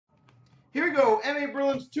Here we go.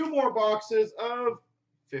 Mabrillants, 2 more boxes of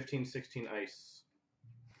 15-16 ice.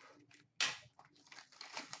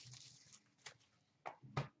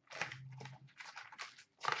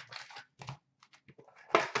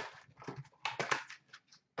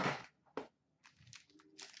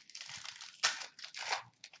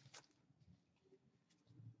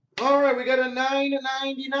 All right, we got a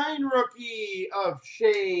 $9.99 rookie of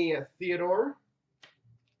Shea Theodore.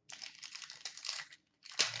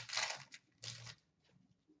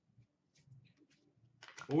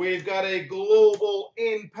 We've got a global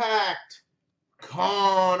impact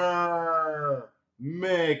Connor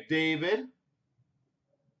McDavid.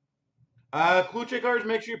 CloutsnChara cards,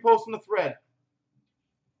 make sure you post in the thread.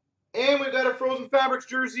 And we've got a Frozen Fabrics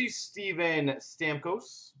jersey, Steven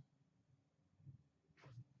Stamkos.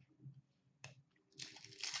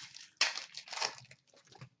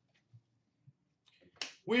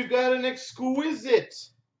 We've got an exquisite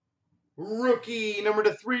rookie, number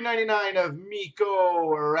to 399 of Mikko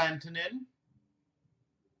Rantanen.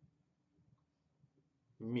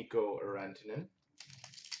 Mikko Rantanen.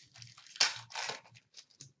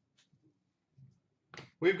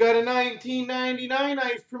 We've got a 1999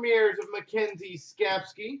 Ice Premieres of Mackenzie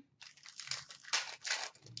Skapski.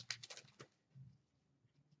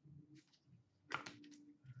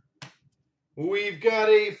 We've got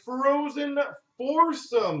a Frozen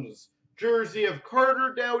Foursomes jersey of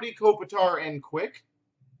Carter, Doughty, Kopitar, and Quick.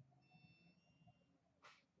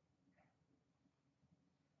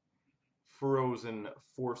 Frozen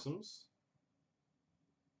Foursomes.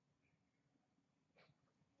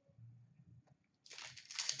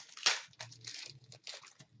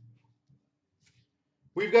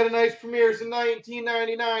 We've got a nice Premieres in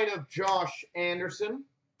 1999 of Josh Anderson.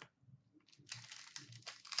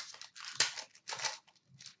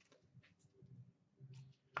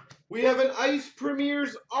 We have an Ice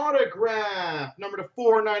Premieres autograph, number to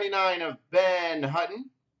 499 of Ben Hutton.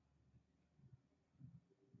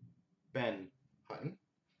 Ben Hutton.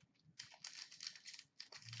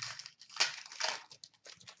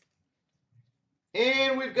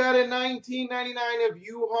 And we've got a 1999 of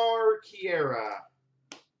CloutsnChara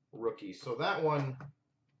rookie. So that one,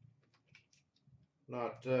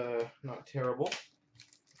 not terrible.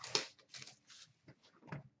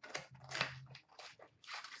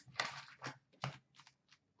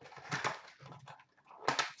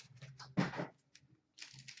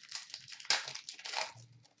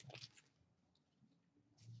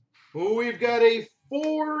 We've got a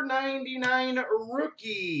 $4.99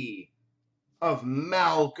 rookie of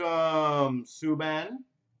Malcolm Subban.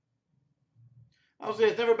 I'll say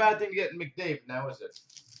it's never a bad thing to get McDavid now, is it?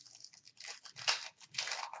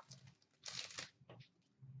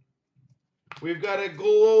 We've got a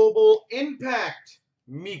global impact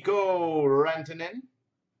Mikko Rantanen.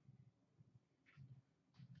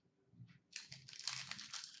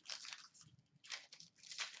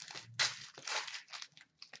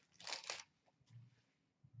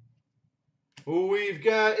 We've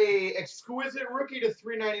got a exquisite rookie to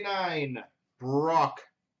 399, Brock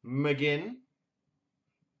McGinn.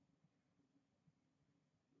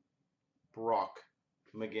 Brock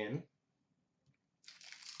McGinn.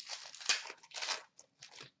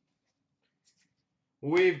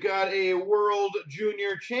 We've got a World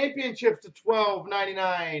Junior Championships to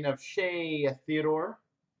 12.99 of Shea Theodore.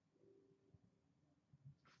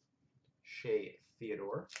 Shea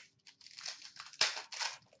Theodore.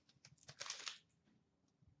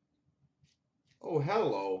 Oh,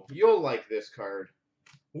 hello. You'll like this card.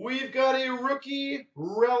 We've got a Rookie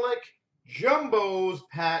Relic Jumbos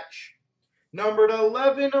patch, numbered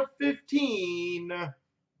 11 of 15,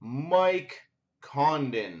 Mike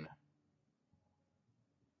Condon.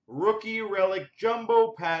 Rookie Relic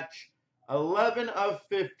Jumbo patch, 11 of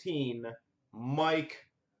 15, Mike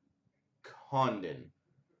Condon.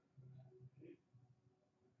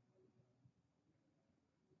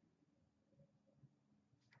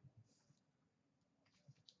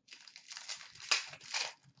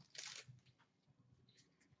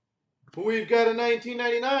 We've got a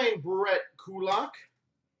 1999 Brett Kulak,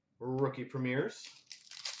 Rookie Premieres.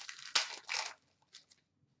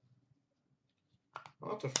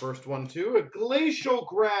 Oh, that's a first one, too. A Glacial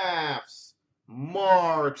Graphs,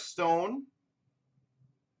 Mark Stone.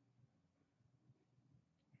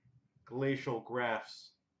 Glacial Graphs,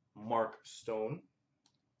 Mark Stone.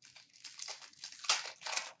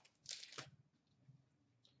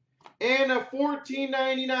 And a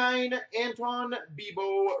 $14.99 Anton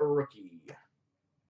Bibo rookie.